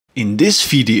In this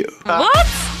video. What?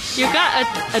 You got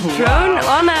a drone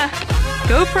on a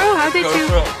GoPro? How did you?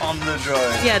 GoPro on the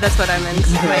drone. Yeah, that's what I meant.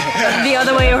 Like the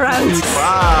other way around.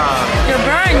 Wow. Your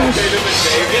brunch.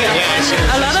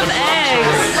 A lot of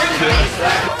eggs.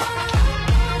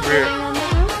 We're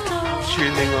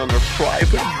chilling on a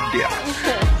private deck.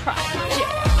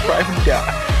 Private deck.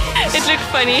 It looked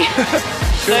funny.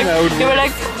 Like, you were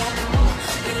like.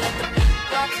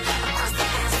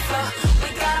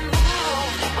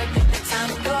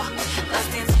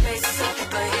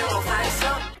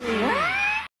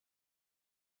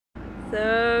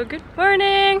 So, good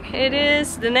morning! It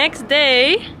is the next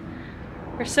day.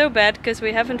 We're so bad because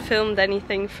we haven't filmed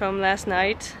anything from last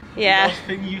night. Yeah. The last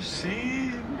thing you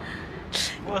seen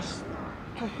was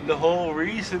the whole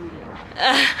reason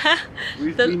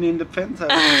we've been in the penthouse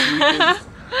this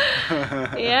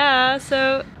weekend. Yeah,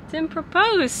 so Tim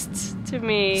proposed to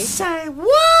me. Say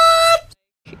what?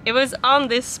 It was on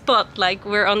this spot, like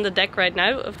we're on the deck right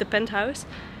now of the penthouse.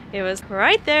 It was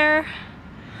right there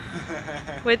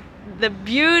with the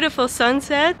beautiful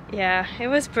sunset. Yeah, it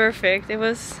was perfect. It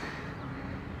was,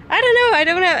 I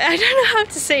don't know how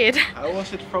to say it. How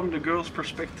was it from the girl's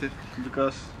perspective?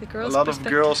 Because A lot of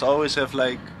girls always have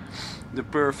like the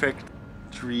perfect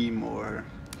dream or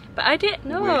But I didn't.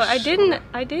 No, wish I didn't.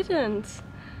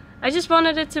 I just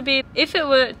wanted it to be, if it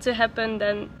were to happen,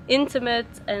 then intimate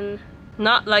and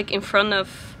not like in front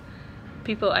of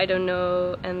people I don't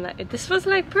know. And like, this was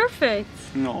like perfect.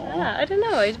 no. Yeah, I don't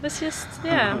know. It was just,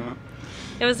 yeah.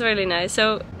 It was really nice.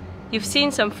 So you've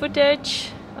seen some footage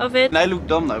of it. And I look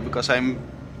dumb now because I'm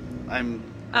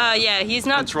Yeah, he's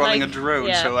not controlling like, a drone,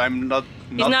 yeah. so I'm not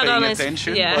not paying on his-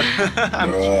 attention. yeah. But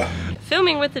I'm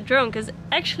Filming with the drone, because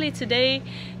actually today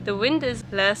the wind is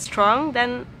less strong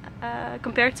than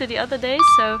compared to the other days.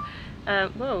 So,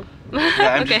 whoa.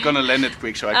 yeah, I'm Okay. just gonna land it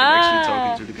quick so I can actually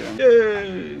talk into the camera.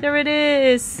 Yay! There it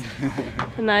is.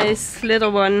 A nice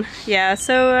little one. Yeah.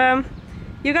 So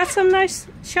you got some nice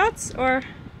shots, or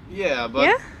Yeah, but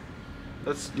yeah,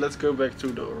 let's go back to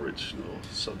the original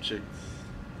subject.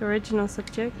 the original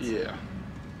subject. Yeah.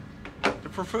 The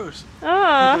proposal.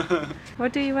 Oh,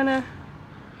 what do you wanna?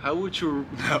 How would you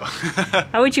no?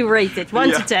 How would you rate it?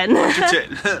 1 to 10. 1 to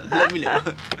 10. Let me know.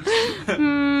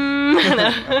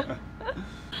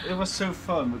 It was so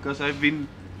fun because I've been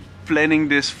planning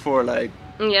this for like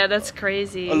Yeah, that's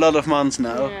crazy. a lot of months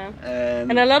now, Yeah.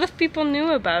 And a lot of people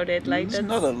knew about it. Like it's that's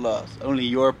not a lot. Only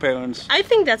your parents. I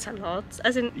think that's a lot.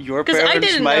 As in, Your 'cause I parents,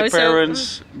 didn't my know, so-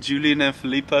 parents, Julian and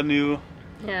Felipa knew.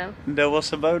 Yeah. And that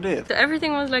was about it. So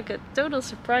everything was like a total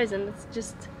surprise, and it's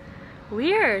just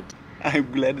weird.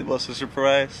 I'm glad it was a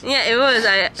surprise. Yeah, it was.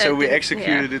 So we think-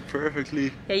 executed it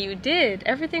perfectly. Yeah, you did.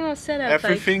 Everything was set up.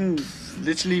 Everything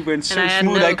literally went so And I had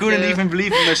smooth. no I couldn't clue. even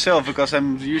believe in myself because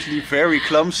I'm usually very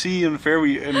clumsy and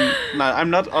very. No, I'm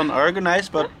not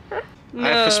unorganized, but I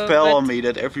have a spell but- on me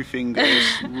that everything goes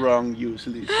wrong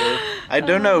usually. So I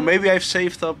don't know. Maybe I've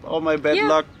saved up all my bad Yeah.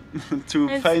 luck to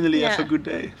It's- finally have yeah. a good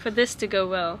day. For this to go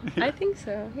well. I think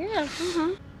so. Yeah.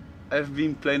 I've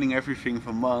been planning everything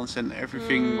for months and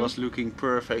everything was looking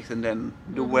perfect, and then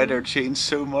the Mm-hmm. weather changed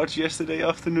so much yesterday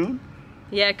afternoon.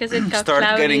 Yeah, because it got Started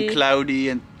cloudy. getting cloudy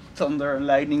and thunder and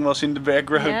lightning was in the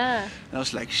background. Yeah. And I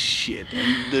was like, shit.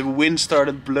 And the wind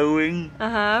started blowing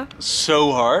Uh-huh.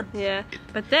 so hard. Yeah.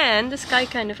 But then the sky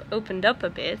kind of opened up a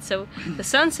bit, so the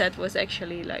sunset was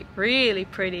actually like really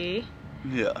pretty.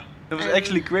 Yeah. It was And-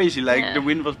 actually crazy. Like yeah. the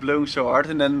wind was blowing so hard,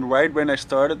 and then right when I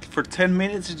started, for 10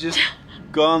 minutes it just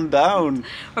gone down.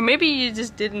 Or maybe you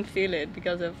just didn't feel it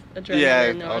because of adrenaline,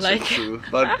 Yeah, or also like true.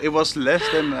 But it was less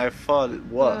than I thought it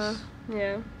was.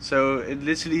 yeah. So it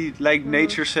literally, like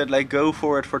nature said, like go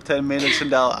for it for 10 minutes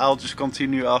and I'll just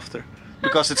continue after.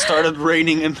 Because it started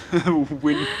raining and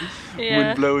wind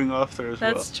blowing after as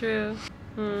That's true.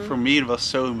 well. For me it was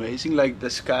so amazing, like the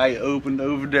sky opened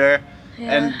over there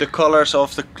Yeah. and the colors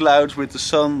of the clouds with the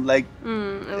sun, like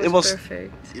It was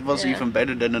perfect. it was Yeah. even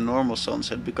better than a normal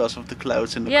sunset because of the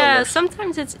clouds and the Yeah, colors.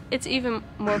 sometimes it's even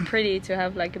more pretty to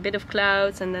have like a bit of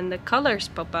clouds and then the colors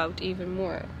pop out even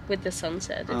more with the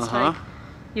sunset. It's like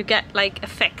you get like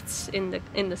effects in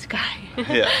the sky.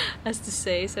 Yeah. As to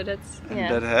say, so that's And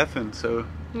yeah. that happened, so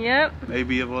Yep.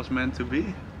 maybe it was meant to be.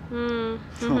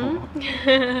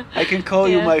 Mm-hmm. I can call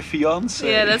you Yeah. my fiance.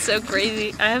 Yeah, that's so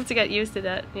crazy. I have to get used to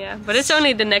that. Yeah, but it's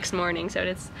only the next morning, so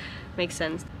that's makes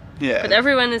sense. Yeah. But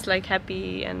everyone is like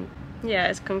happy and yeah,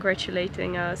 is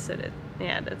congratulating us. So that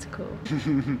Yeah, that's cool.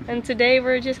 And today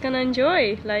we're just gonna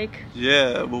enjoy, like...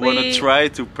 Yeah, we want to try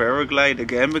to paraglide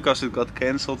again because it got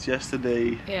cancelled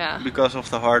yesterday. Yeah. Because of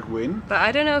the hard wind. But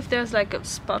I don't know if there's like a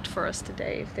spot for us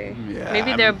today. If they, yeah,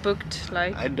 maybe they're booked.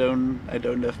 Like I don't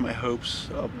have my hopes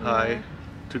up high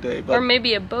today. But or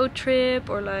maybe a boat trip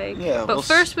or like. Yeah. But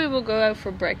first we will go out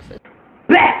for breakfast.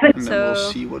 And then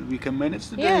we'll see what we can manage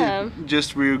today. Yeah.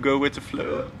 Just we'll go with the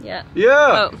flow. Yeah.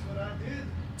 Yeah. Oh.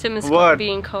 Tim is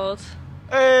being called.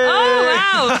 Hey. Oh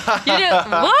wow! You did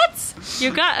what?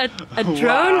 You got a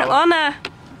drone on a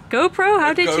GoPro?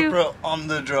 How did you? GoPro on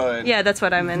the drone. Yeah, that's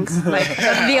what I meant. Like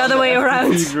the other way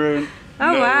around. Drone.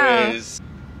 Oh no wow! Ways.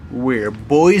 We're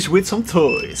boys with some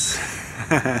toys.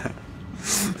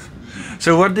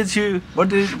 So what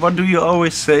do you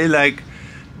always say? Like,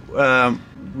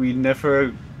 we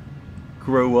never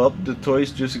grow up. The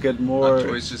toys just get more. Our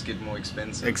toys just get more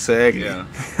expensive. Exactly. Yeah.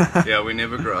 Yeah, we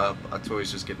never grow up. Our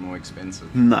toys just get more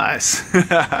expensive. Nice.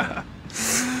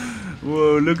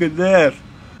 Whoa! Look at that.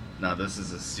 Now this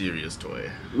is a serious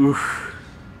toy. Oof.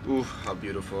 Ooh, how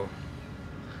beautiful.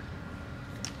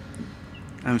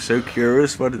 I'm so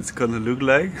curious what it's gonna look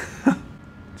like.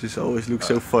 Just always looks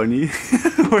so funny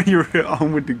when you're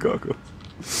on with the goggles.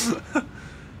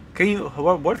 Can you?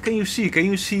 What can you see? Can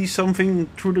you see something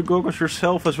through the goggles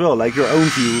yourself as well, like your own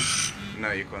view?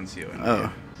 No, you can't see it. Oh.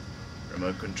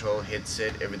 Remote control,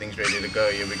 headset, everything's ready to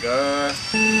go. Here we go.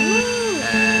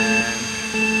 And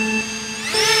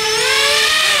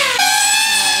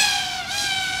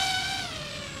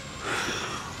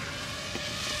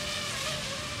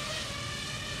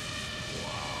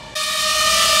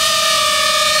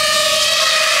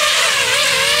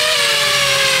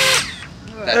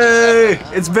Hey,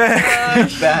 it's back.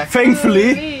 back.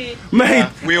 Thankfully, mate.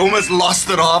 Yeah, we almost lost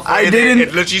it halfway. I didn't.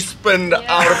 It literally spinned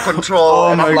out of control. Oh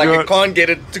and my I'm like, God. I can't get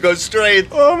it to go straight.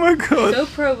 Oh my god. The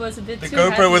GoPro was a bit The too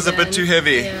GoPro heavy was a bit then. too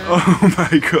heavy. Yeah. Oh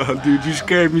my god, dude, you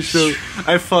scared me so.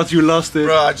 I thought you lost it.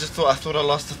 Bro, I thought I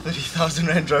lost a 30,000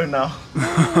 rand drone now.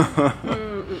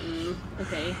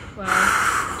 Okay,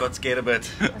 wow. Got scared a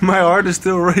bit. My heart is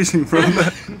still racing from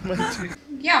that.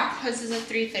 Yeah, this is at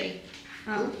 3:30.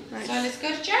 Oh, nice. So let's go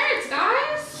to Jared's,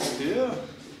 guys. Yeah.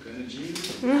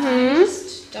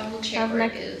 Just double check Have where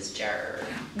like- it is, Jared.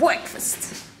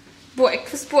 Breakfast.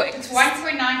 Breakfast. It's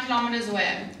 1.9 kilometers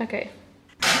away. Okay.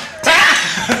 I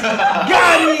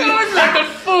was like a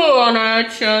fool on a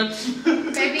headshot.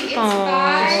 Baby, it's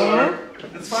fine.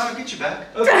 That's fine, I'll get you back.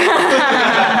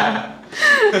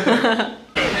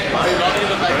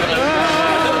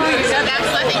 So that's,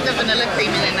 I think, the vanilla cream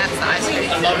and then that's the ice cream.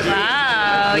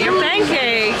 Wow, your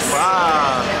pancakes.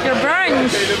 Wow. Your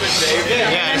brunch.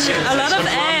 Yeah, A lot of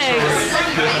eggs.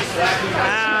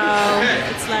 Wow.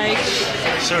 It's like,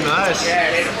 so nice.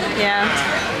 yeah,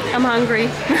 I'm hungry.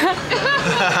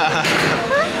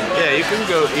 Yeah, you can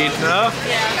go eat now.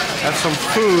 Yeah. Have some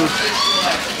food.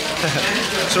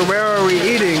 So where are we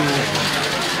eating?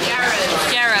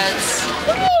 Jared's.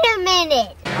 Wait a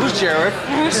minute. Who's Jared?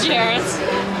 Who's Jared's?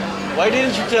 Why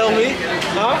didn't you tell me?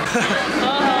 Huh?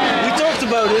 We talked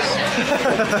about it.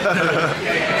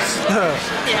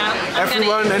 Yeah.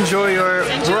 Everyone enjoy your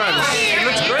brunch. It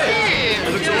looks great.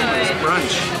 It looks almost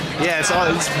brunch. Yeah, it's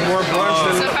more brunch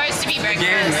than... Supposed to be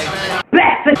breakfast.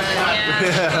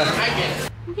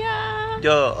 Yeah.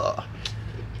 Yeah.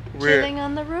 We're Chilling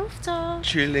on the rooftop.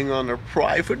 chilling on a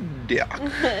private deck.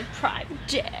 Private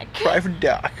Jack. Private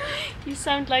deck. You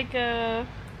sound like a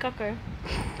cocker.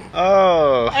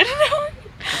 Oh. I don't know.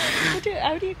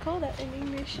 How do you call that in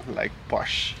English? Like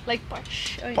posh. Like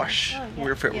posh. Oh, yeah. Posh. Oh, yeah.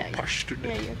 We're very Yeah, posh Yeah,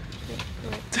 today. you're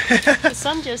correct. The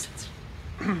sun just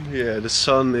Yeah, the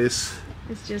sun is...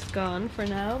 is just gone for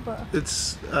now, but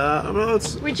It's... well,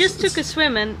 it's... we just took a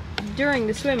swim and during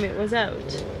the swim it was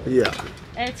out. Yeah.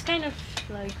 And it's kind of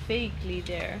like vaguely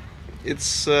there.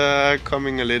 It's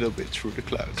coming a little bit through the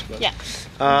clouds, but... Yeah.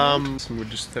 So we're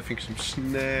just having some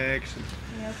snacks. And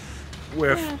Yep. we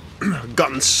have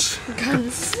guns.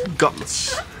 Guns.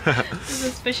 Guns. This is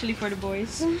especially for the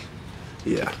boys.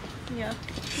 Yeah. Yeah.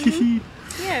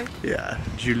 Yeah. Yeah,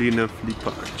 Julian and Philippe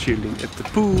are chilling at the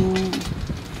pool.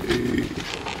 Hey.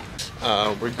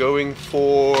 We're going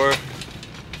for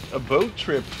a boat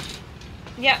trip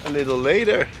Yeah. a little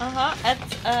later. At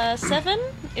 7,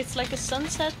 it's like a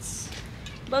sunset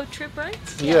boat trip, right?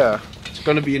 Yeah. It's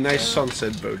gonna be a nice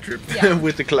sunset boat trip Yeah.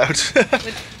 with the clouds. With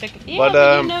the, yeah, But,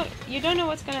 but you don't know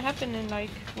what's gonna happen in like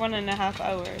 1.5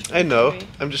 hours. I know. actually.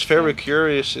 I'm just very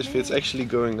curious if it's actually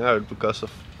going out because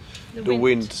of the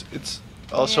wind. It's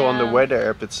also on the Yeah. weather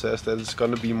app. It says that it's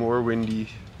gonna be more windy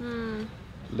Hmm.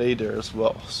 later as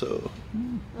well. So Well,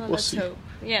 we'll let's see. hope.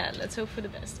 Yeah, let's hope for the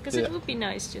best. Because Yeah. it would be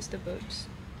nice, just a boat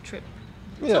trip.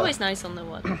 It's always nice on the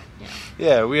water. Yeah.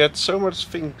 Yeah, we had so much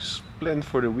things planned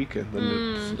for the weekend,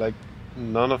 and it's like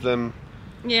none of them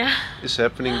is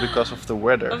happening because of the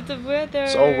weather. Of the weather.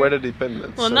 It's all weather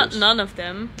dependent. Well, so not none of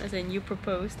them. As in, you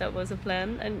proposed that was a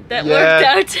plan, and that yeah,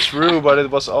 worked out. True, but it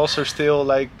was also still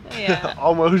like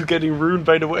almost getting ruined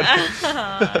by the weather.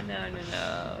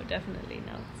 No, definitely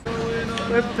not.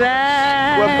 We're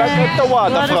back. We're back at the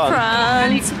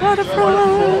waterfront.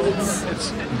 Waterfront.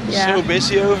 It's so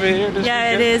busy over here this it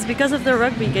weekend. is because of the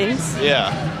rugby games.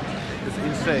 Yeah. It's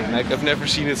insane. Like I've never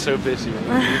seen it so busy.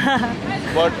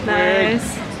 But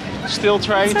Nice. we're still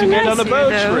trying to get on a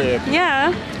boat trip.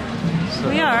 Yeah, So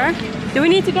we are. Do we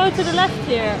need to go to the left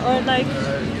here or like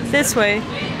this way?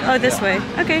 Oh, this way.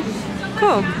 Okay,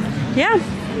 cool. Yeah.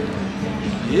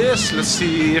 Yes, let's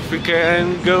see if we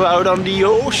can go out on the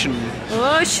ocean.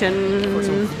 Ocean. For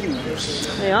some views.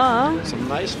 Yeah. Some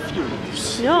nice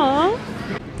views. Yeah.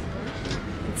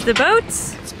 It's the boat.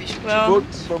 Well,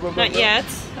 not yet.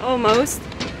 Almost.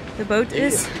 The boat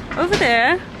is over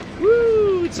there.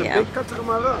 Woo! It's a big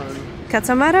catamaran.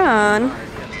 Catamaran.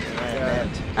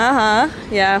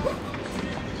 Yeah.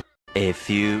 A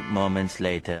few moments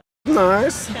later.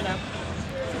 Nice. Shut up.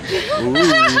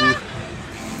 Ooh.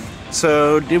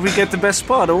 So, did we get the best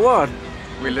spot or what?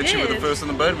 We literally were the first on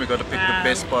the boat. We got to pick the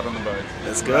best spot on the boat.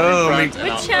 Let's go. With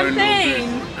champagne.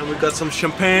 And we got some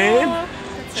champagne.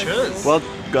 Cheers. Well,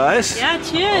 guys. Yeah,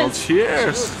 Well, cheers.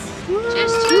 cheers.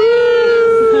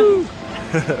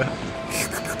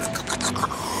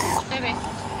 Maybe.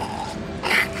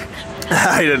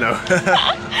 I don't know.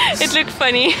 It looked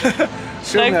funny.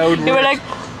 Show me how it you were works. like,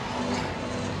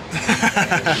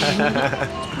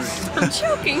 I'm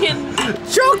choking and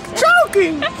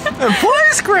Choking! And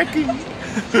voice cracking!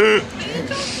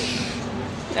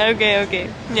 okay.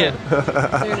 Yeah.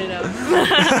 Turn it up.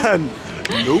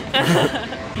 Nope.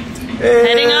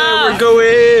 Heading off. We're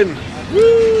going!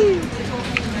 Woo!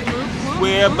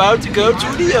 We're about to go to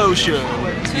the ocean.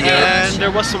 And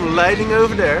there was some lighting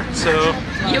over there, so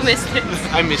You missed it.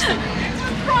 I missed it.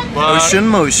 But Ocean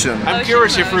motion. I'm Ocean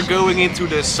curious if we're motion. going into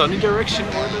the sunny direction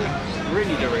or the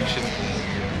rainy direction.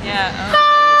 Yeah.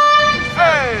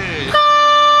 Hey!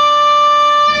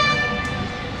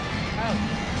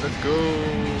 Let's go.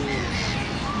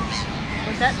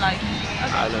 What's that like?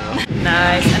 I don't know.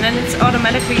 Nice. And then it's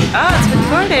automatically. Oh, it's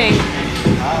recording.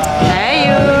 Hey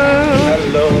you.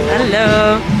 Hello.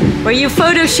 Hello. Were you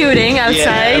photo shooting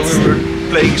outside? Yeah, we were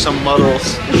playing some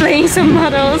models. Playing some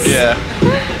models? Yeah.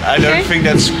 I don't Okay. think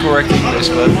that's correct English,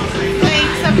 but Playing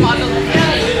some model.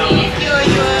 You're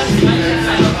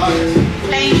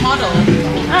playing model.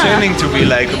 pretending to be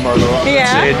like a model. Yeah.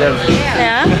 Let's say that.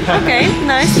 Yeah. Okay.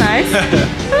 Nice.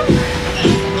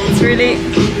 It's really.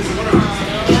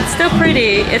 It's still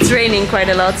pretty. It's raining quite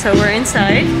a lot, so we're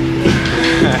inside.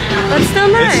 But still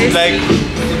nice. It's like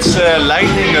it's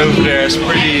lightning over there. It's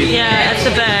pretty. Yeah, at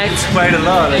the back. Quite a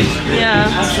lot. Actually. Yeah.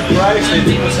 I'm surprised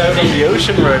it was out on the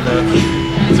ocean right now.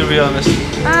 To be honest.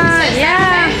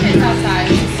 Yeah. It's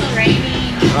outside. It's raining.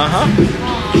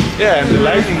 Yeah, and the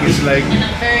lighting is like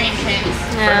Very intense.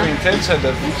 very Yeah. intense at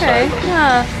that Okay. side.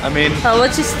 Yeah. I mean, Well,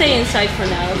 we'll just stay inside for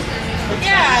now.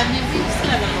 Yeah, and we just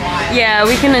have a while. Yeah,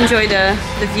 we can enjoy the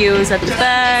views at the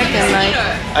back and like.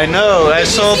 I know. I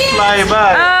saw it fly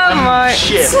by. Oh my.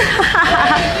 Shit. It's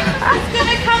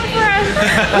gonna come for us.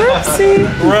 Oopsie.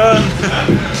 Run.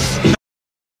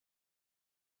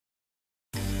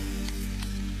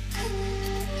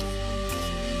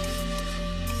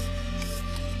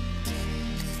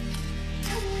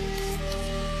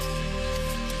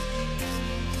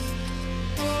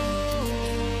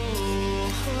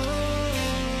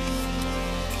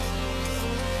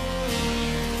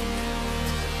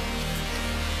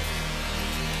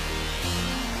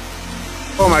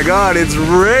 Oh my god, it's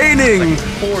raining!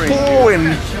 Pouring!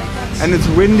 And it's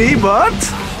windy, but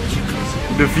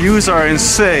the views are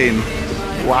insane.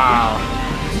 Wow.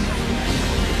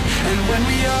 And when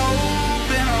we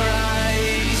open our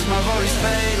eyes, my voice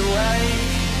fade away.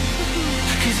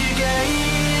 'Cause you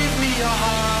gave me your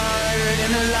heart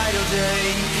in the light of day,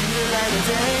 in the light of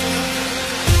day.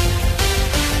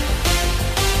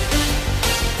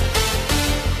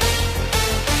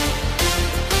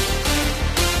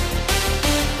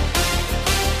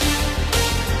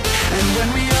 And when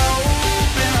we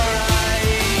open our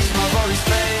eyes, my voice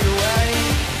fade away.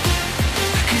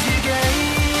 'Cause you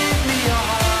gave me your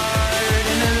heart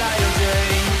in the light of day,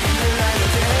 in the light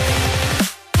of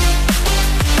day.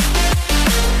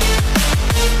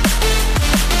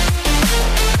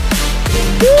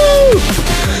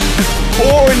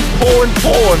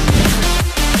 Pouring.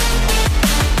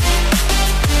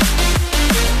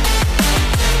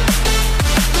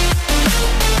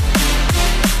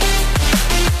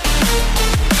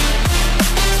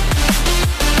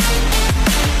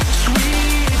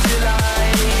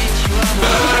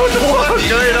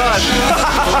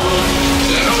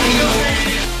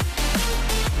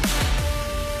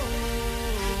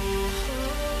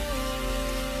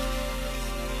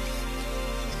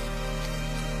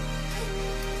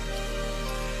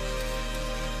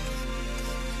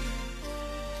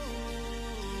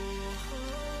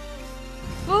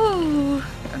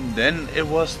 And then it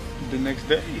was the next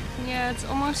day. Yeah, it's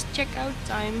almost checkout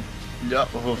time. Yeah.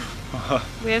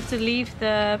 We have to leave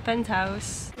the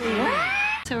penthouse.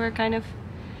 So we're kind of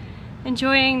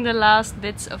enjoying the last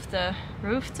bits of the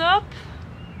rooftop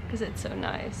because it's so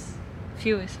nice.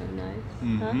 View is so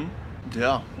nice. Huh?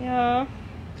 Yeah. Yeah.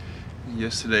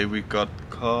 Yesterday we got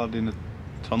caught in a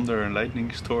thunder and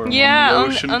lightning storm Yeah, on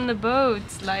the ocean. on the boat.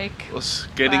 Like, It was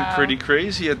getting wow. pretty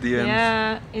crazy at the end.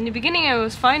 Yeah, in the beginning I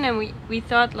was fine, and we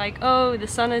thought like, oh, the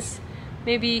sun is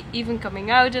maybe even coming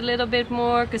out a little bit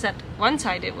more, because at one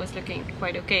side it was looking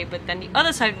quite okay, but then the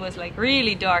other side was like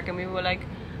really dark, and we were like,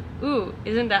 ooh,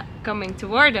 isn't that coming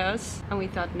toward us? And we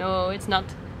thought, no, it's not.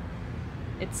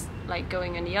 It's like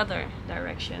going in the other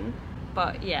direction.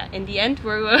 But yeah, in the end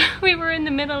we were in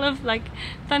the middle of like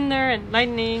thunder and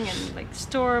lightning and like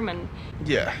storm and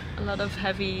Yeah. a lot of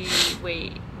heavy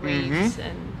waves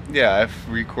and Yeah, I've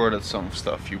recorded some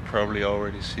stuff you've probably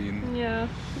already seen. yeah.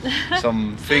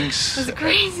 Some things. It was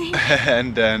crazy.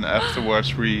 And then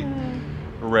afterwards we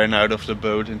ran out of the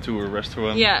boat into a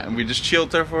restaurant. Yeah. And we just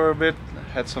chilled there for a bit,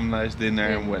 had some nice dinner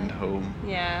and went home.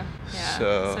 Yeah, yeah.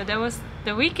 So that was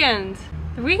the weekend.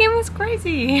 The weekend was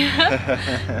crazy.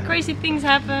 Crazy things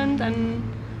happened and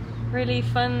really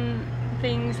fun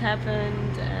things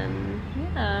happened, and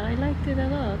yeah, I liked it a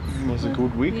lot. It was a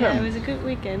good weekend. Yeah, it was a good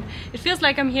weekend. It feels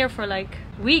like I'm here for like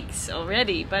weeks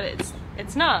already, but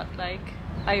it's not. Like,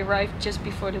 I arrived just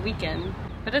before the weekend,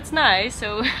 but it's nice.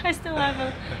 So I still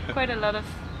have quite a lot of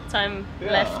time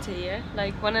left here,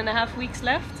 like 1.5 weeks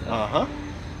left.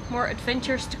 More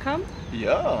adventures to come.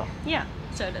 Yeah. Yeah,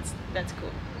 so that's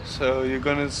cool. So you're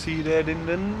gonna see that in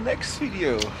the next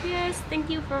video. Yes, thank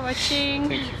you for watching.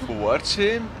 Thank you for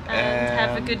watching. And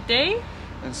have a good day.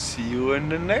 And see you in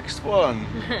the next one.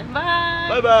 Bye.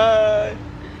 Bye bye.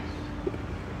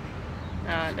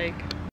 Leuk.